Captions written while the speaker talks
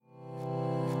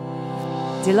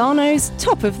Delano's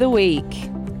Top of the Week.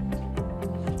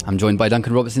 I'm joined by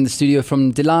Duncan Roberts in the studio from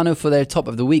Delano for their Top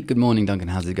of the Week. Good morning, Duncan.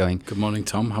 How's it going? Good morning,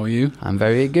 Tom. How are you? I'm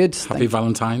very good. Happy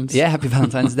Valentine's. Yeah, happy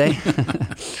Valentine's Day.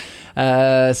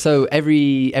 So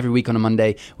every week on a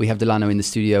Monday, we have Delano in the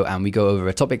studio and we go over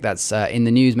a topic that's in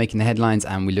the news, making the headlines,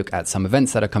 and we look at some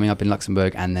events that are coming up in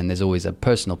Luxembourg, and then there's always a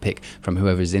personal pick from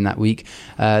whoever's in that week.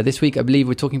 This week, I believe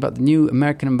we're talking about the new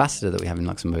American ambassador that we have in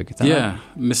Luxembourg. Is that right?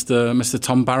 Mr.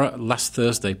 Tom Barrett last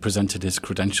Thursday presented his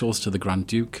credentials to the Grand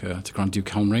Duke, to Grand Duke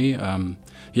Henri.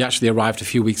 He actually arrived a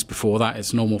few weeks before that.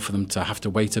 It's normal for them to have to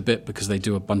wait a bit because they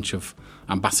do a bunch of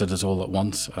ambassadors all at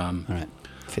once. All right.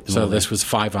 So this was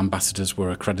 5 ambassadors were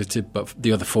accredited, but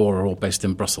the other 4 are all based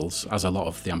in Brussels, as a lot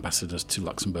of the ambassadors to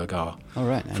Luxembourg are. All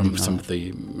right. From some of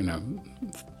the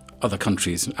other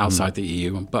countries outside the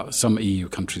EU, but some EU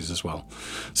countries as well.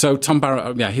 So Tom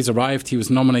Barrett, he's arrived. He was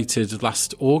nominated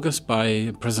last August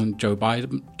by President Joe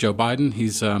Biden.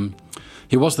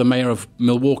 He was the mayor of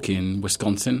Milwaukee in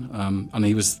Wisconsin, and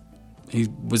he was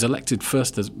elected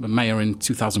first as mayor in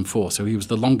 2004. So he was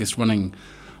the longest running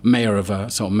mayor of a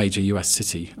sort of major US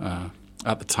city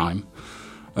at the time.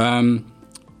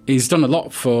 He's done a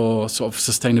lot for sort of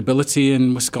sustainability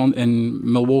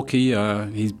in Milwaukee.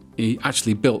 He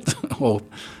actually built, or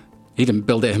he didn't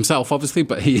build it himself, obviously,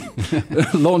 but he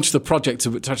launched the project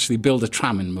to actually build a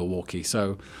tram in Milwaukee.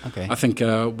 So okay. I think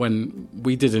when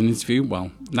we did an interview,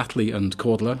 Natalie and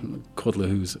Cordula,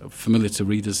 who's familiar to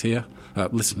readers here,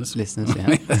 listeners,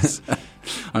 yeah.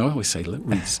 I always say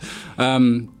readers.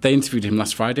 They interviewed him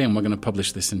last Friday, and we're going to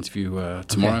publish this interview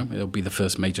tomorrow. Okay. It'll be the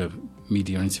first major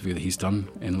media interview that he's done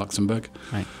in Luxembourg.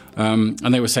 Right.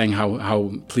 And they were saying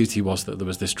how pleased he was that there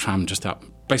was this tram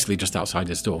basically just outside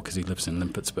his door, because he lives in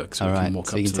Limpertsburg, so he can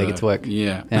walk up you can take it to work.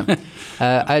 Yeah.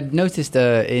 I'd noticed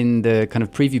in the kind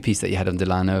of preview piece that you had on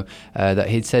Delano that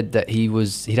he'd said that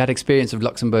he'd had experience of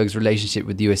Luxembourg's relationship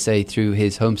with the USA through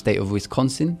his home state of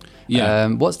Wisconsin. Yeah.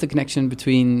 What's the connection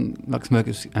between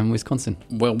Luxembourg and Wisconsin?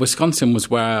 Well, Wisconsin was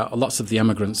where lots of the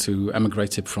immigrants who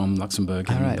emigrated from Luxembourg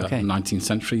in the 19th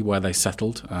century, where they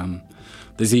settled.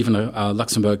 There's even a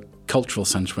Luxembourg Cultural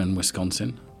Center in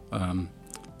Wisconsin.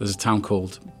 There's a town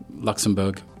called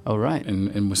Luxembourg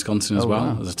in Wisconsin as well.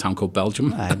 Wow. There's a town called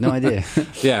Belgium. I had no idea.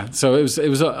 Yeah, so it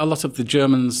was a lot of the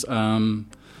Germans,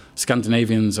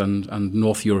 Scandinavians and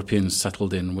North Europeans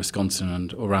settled in Wisconsin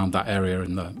and around that area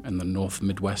in the North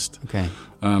Midwest. Okay.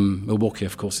 Milwaukee,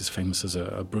 of course, is famous as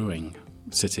a brewing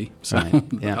city. So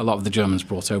a lot of the Germans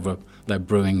brought over their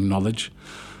brewing knowledge.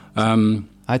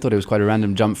 I thought it was quite a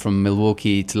random jump from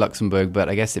Milwaukee to Luxembourg, but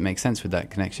I guess it makes sense with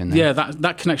that connection there. Yeah,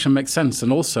 that connection makes sense.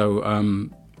 And also,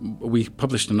 we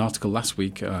published an article last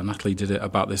week, Natalie did it,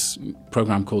 about this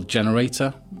program called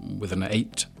Generator, with an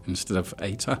 8 instead of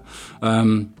 8,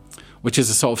 which is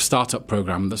a sort of startup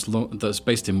program that's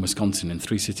based in Wisconsin, in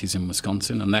 3 cities in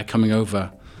Wisconsin. And they're coming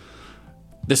over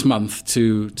this month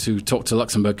to talk to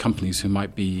Luxembourg companies who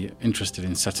might be interested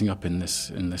in setting up in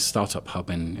this startup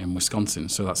hub in Wisconsin.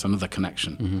 So that's another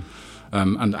connection.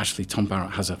 Mm-hmm. And actually, Tom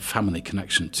Barrett has a family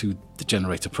connection to the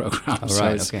Generator program. Oh,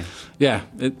 right, okay. Yeah,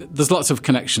 there's lots of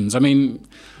connections. I mean,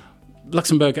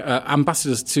 Luxembourg,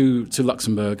 ambassadors to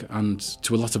Luxembourg and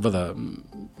to a lot of other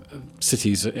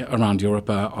cities around Europe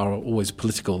are always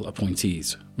political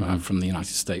appointees from the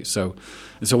United States. So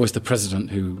it's always the president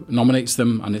who nominates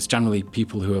them, and it's generally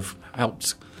people who have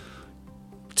helped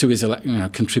to his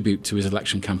contribute to his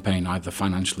election campaign, either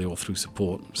financially or through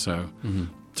support. So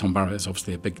Tom Barrett is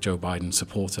obviously a big Joe Biden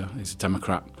supporter. He's a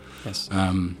Democrat. Yes.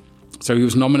 So he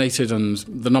was nominated, and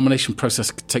the nomination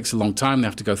process takes a long time. They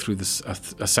have to go through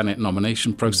a Senate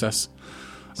nomination process,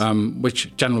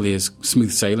 which generally is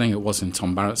smooth sailing. It was in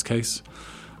Tom Barrett's case.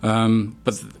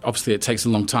 But obviously it takes a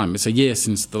long time. It's a year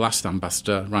since the last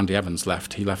ambassador, Randy Evans,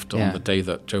 left. He left on the day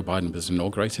that Joe Biden was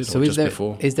inaugurated, or just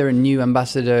before. Is there a new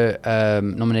ambassador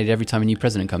nominated every time a new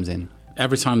president comes in?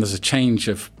 Every time there's a change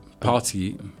of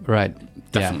party. Right.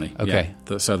 Definitely. Yeah. Okay.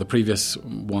 Yeah. So the previous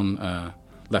one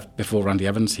left before Randy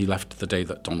Evans. He left the day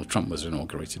that Donald Trump was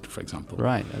inaugurated, for example.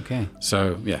 Right, okay.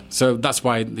 So, so that's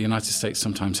why the United States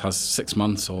sometimes has 6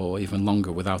 months or even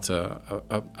longer without a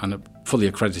fully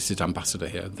accredited ambassador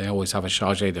here. They always have a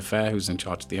chargé d'affaires who's in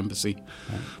charge of the embassy,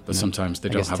 but sometimes they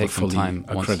don't have a fully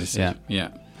accredited.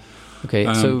 Yeah.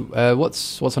 Okay, so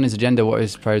what's on his agenda? What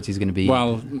his priorities going to be?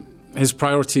 Well, his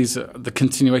priorities are the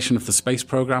continuation of the space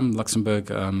program. Luxembourg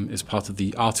is part of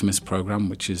the Artemis program,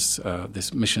 which is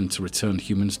this mission to return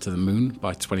humans to the moon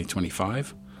by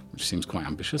 2025, which seems quite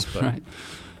ambitious. But right.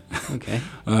 Okay.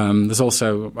 There's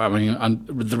also, and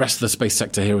the rest of the space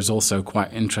sector here is also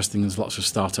quite interesting. There's lots of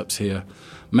startups here,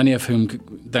 many of whom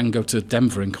then go to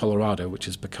Denver in Colorado, which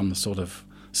has become the sort of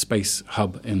space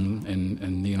hub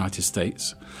in the United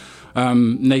States.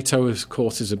 NATO, of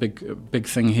course, is a big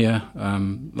thing here.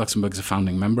 Luxembourg is a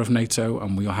founding member of NATO,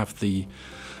 and we have the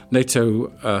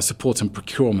NATO Support and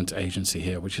Procurement Agency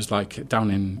here, which is like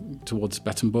down in towards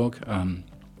Bettembourg,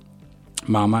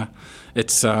 Marmar.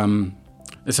 It's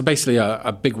basically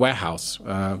a big warehouse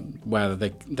where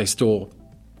they store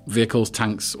vehicles,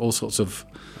 tanks, all sorts of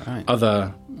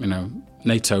other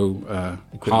NATO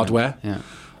hardware. Yeah.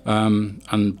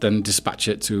 And then dispatch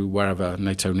it to wherever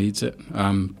NATO needs it.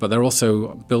 But they're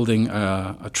also building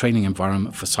a training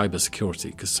environment for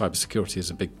cybersecurity, because cybersecurity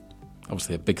is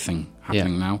obviously a big thing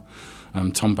happening now.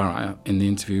 Tom Barrett, in the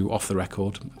interview off the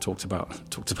record, talked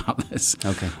about this.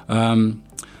 Okay.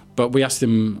 But we asked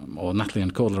him, or Natalie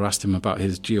and Cordler asked him about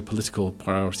his geopolitical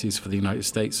priorities for the United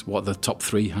States. What are the top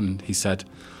three? And he said,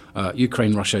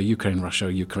 Ukraine, Russia, Ukraine,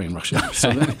 Russia, Ukraine, Russia.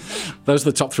 So those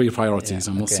are the top three priorities,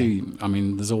 and we'll see. I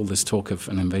mean, there's all this talk of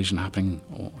an invasion happening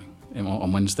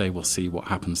on Wednesday. We'll see what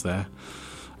happens there.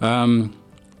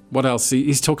 What else?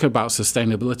 He's talking about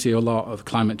sustainability a lot, of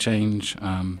climate change,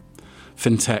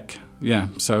 fintech. Yeah,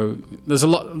 so there's a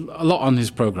lot on his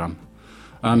program.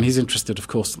 He's interested, of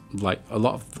course, like a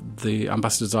lot of the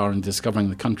ambassadors are, in discovering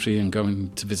the country and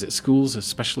going to visit schools,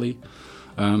 especially.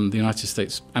 The United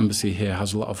States Embassy here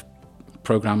has a lot of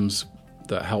programs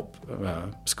that help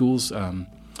schools.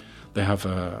 They have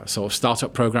a sort of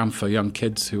startup program for young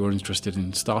kids who are interested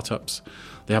in startups.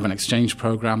 They have an exchange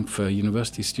program for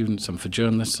university students and for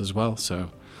journalists as well.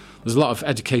 So there's a lot of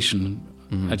education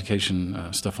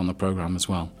stuff on the program as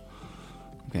well.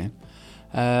 Okay.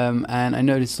 And I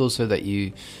noticed also that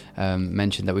you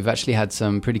mentioned that we've actually had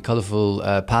some pretty colourful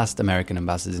past American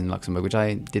ambassadors in Luxembourg, which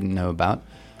I didn't know about.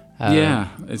 Yeah,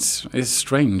 it's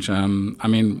strange. I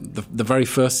mean, the very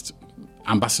first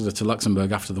ambassador to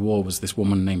Luxembourg after the war was this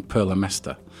woman named Perla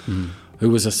Mester, who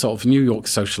was a sort of New York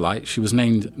socialite. She was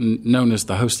known as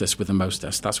the hostess with the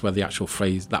mostest. That's where the actual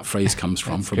phrase comes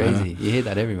from. That's crazy. You hear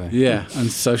that everywhere. Yeah,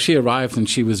 and so she arrived, and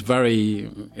she was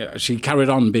she carried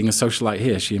on being a socialite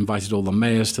here. She invited all the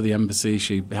mayors to the embassy.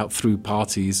 She helped through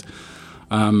parties.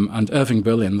 And Irving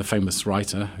Berlin, the famous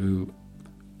writer,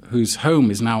 whose home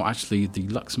is now actually the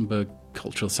Luxembourg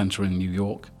Cultural Centre in New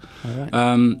York.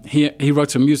 Right. He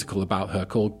wrote a musical about her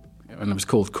and it was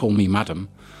called Call Me Madam.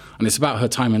 And it's about her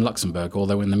time in Luxembourg,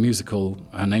 although in the musical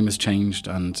her name has changed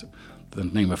and the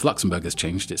name of Luxembourg has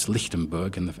changed. It's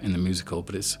Lichtenberg in the musical,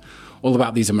 but it's all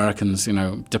about these Americans,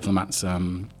 diplomats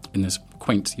in this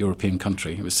quaint European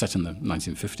country. It was set in the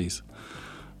 1950s.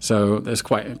 So there's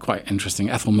quite interesting.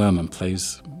 Ethel Merman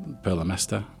plays Perla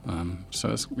Mester.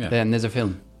 So it's, yeah. And there's a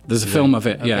film. There's a film of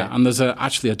it, yeah. And there's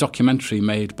actually a documentary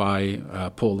made by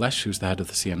Paul Lesch, who's the head of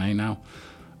the CNA now,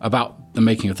 about the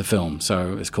making of the film.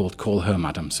 So it's called Call Her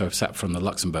Madam, so set from the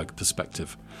Luxembourg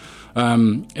perspective.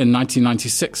 In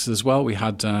 1996 as well, we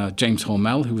had James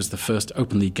Hormel, who was the first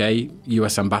openly gay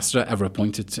US ambassador ever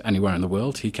appointed to anywhere in the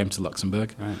world. He came to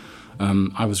Luxembourg. Right.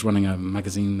 I was running a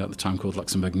magazine at the time called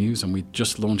Luxembourg News, and we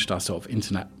just launched our sort of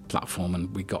internet platform,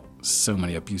 and we got so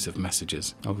many abusive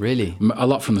messages. Oh, really? A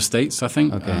lot from the States, I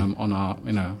think, on our,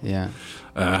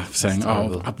 saying,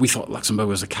 we thought Luxembourg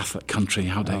was a Catholic country.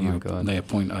 How dare you? They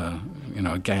appoint a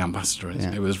gay ambassador.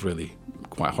 It was really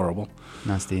quite horrible.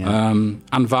 Nasty, yeah.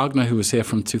 Anne Wagner, who was here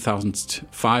from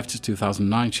 2005 to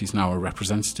 2009, she's now a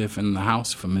representative in the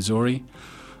House for Missouri,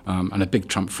 and a big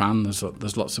Trump fan. There's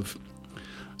lots of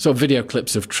sort of video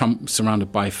clips of Trump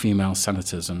surrounded by female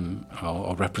senators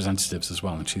or representatives as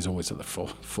well, and she's always at the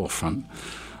forefront.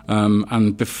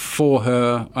 And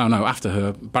after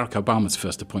her, Barack Obama's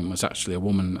first appointment was actually a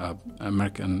woman,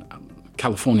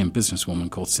 Californian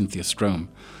businesswoman called Cynthia Strome.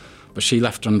 But she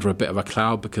left under a bit of a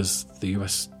cloud because the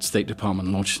U.S. State Department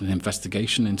launched an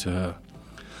investigation into her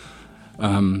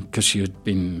because she had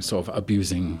been sort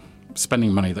of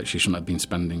spending money that she shouldn't have been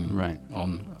spending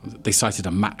on. They cited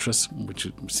a mattress, which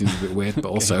seems a bit weird, but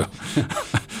also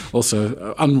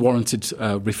unwarranted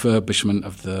refurbishment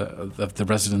of the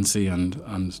residency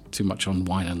and too much on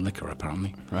wine and liquor,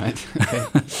 apparently. Right.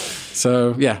 Okay.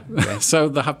 So so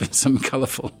there have been some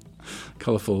colourful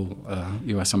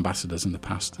US ambassadors in the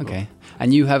past. Okay,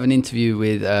 and you have an interview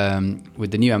with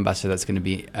the new ambassador that's going to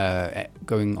be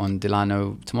going on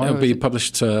Delano tomorrow. It'll be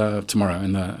published tomorrow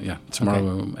in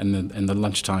the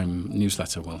lunchtime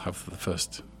newsletter. We'll have the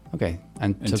first. Okay,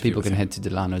 and so people can head to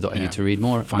delano.eu to read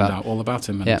more. Find out all about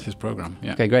him and his program.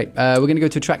 Yeah. Okay, great. We're going to go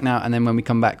to a track now, and then when we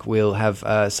come back, we'll have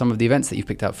some of the events that you've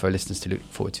picked out for our listeners to look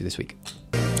forward to this week.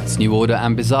 It's New Order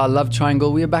and Bizarre Love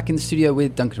Triangle. We are back in the studio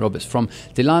with Duncan Roberts from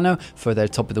Delano for their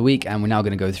Top of the Week, and we're now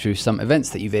going to go through some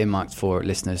events that you've earmarked for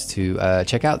listeners to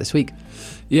check out this week.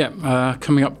 Yeah,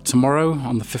 coming up tomorrow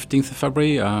on the 15th of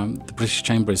February, the British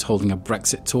Chamber is holding a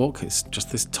Brexit talk. It's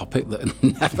just this topic that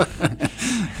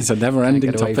it's a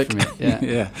never-ending topic.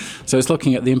 Yeah. So it's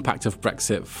looking at the impact of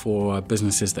Brexit for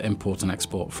businesses that import and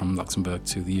export from Luxembourg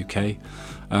to the UK.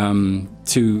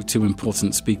 Two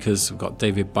important speakers. We've got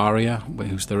David Baria,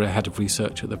 who's the head of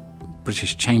research at the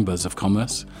British Chambers of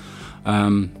Commerce.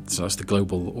 So that's the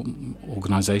global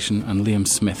organisation, and Liam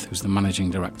Smith, who's the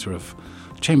managing director of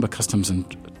Chamber Customs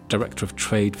and Director of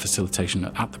Trade Facilitation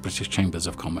at the British Chambers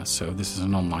of Commerce. So this is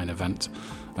an online event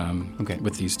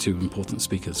with these two important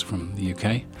speakers from the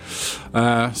UK.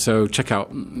 So check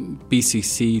out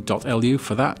bcc.lu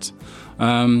for that.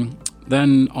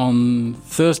 Then on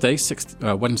Wednesday,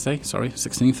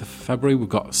 16th of February, we've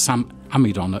got Sam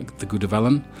Amidon at the Good of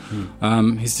Ellen.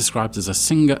 He's described as a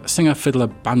singer, fiddler,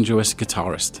 banjoist,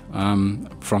 guitarist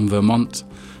from Vermont.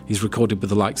 He's recorded with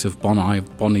the likes of Bon Iver,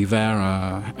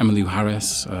 Emmylou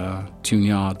Harris, Tune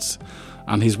Yards,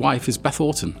 and his wife is Beth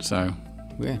Orton. So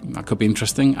that could be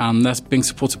interesting. And they're being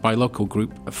supported by a local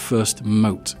group, First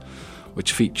Moat,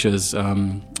 which features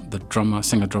the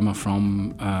singer-drummer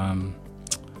from...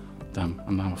 Damn,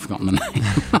 I've now forgotten the name.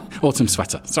 Autumn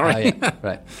Sweater. Sorry.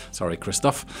 Right. Sorry,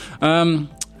 Christoph.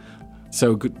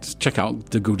 So check out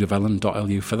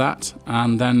thegoodofellen.lu for that.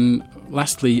 And then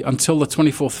lastly, until the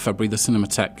 24th of February, the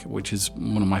Cinematheque, which is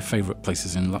one of my favourite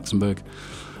places in Luxembourg,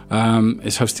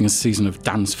 is hosting a season of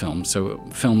dance films. So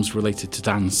films related to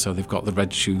dance. So they've got The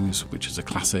Red Shoes, which is a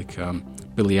classic,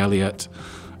 Billy Elliot,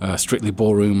 Strictly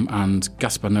Ballroom, and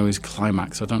Gaspar Noé's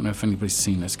Climax. I don't know if anybody's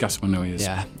seen this. Gaspar Noé is...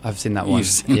 Yeah, I've seen that one. You've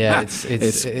seen that?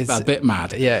 It's a bit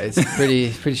mad. Yeah, it's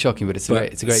pretty shocking, but it's a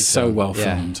great so film. well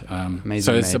filmed. Amazing.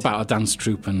 So it's about a dance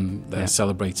troupe, and they're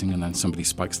celebrating, and then somebody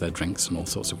spikes their drinks, and all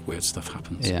sorts of weird stuff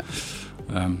happens. Yeah.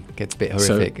 Gets a bit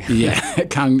horrific. So,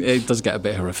 it does get a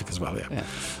bit horrific as well, yeah.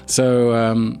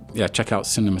 So, check out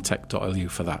cinematheque.lu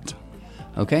for that.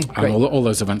 Okay, great. And all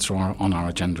those events are on our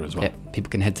agenda as well. Yeah, people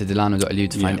can head to delano.lu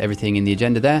to find everything in the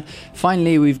agenda there.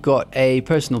 Finally, we've got a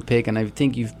personal pick, and I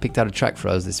think you've picked out a track for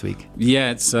us this week.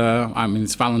 Yeah, it's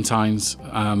Valentine's.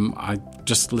 I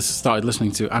just started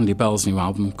listening to Andy Bell's new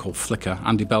album called Flicker.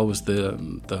 Andy Bell was the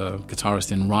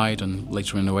guitarist in Ride and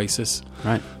later in Oasis.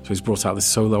 Right. So he's brought out this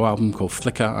solo album called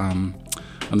Flicker.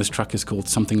 And this track is called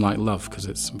Something Like Love because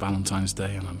it's Valentine's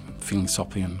Day and I'm feeling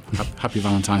soppy, and happy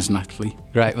Valentine's, Natalie.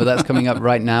 Right, well, that's coming up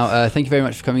right now. Thank you very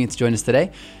much for coming in to join us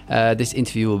today. This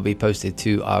interview will be posted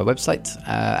to our website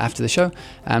after the show,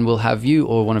 and we'll have you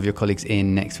or one of your colleagues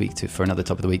in next week for another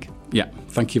Top of the Week. Yeah,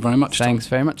 thank you very much. Thanks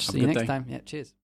very much. Have See you next day. time. Yeah, cheers.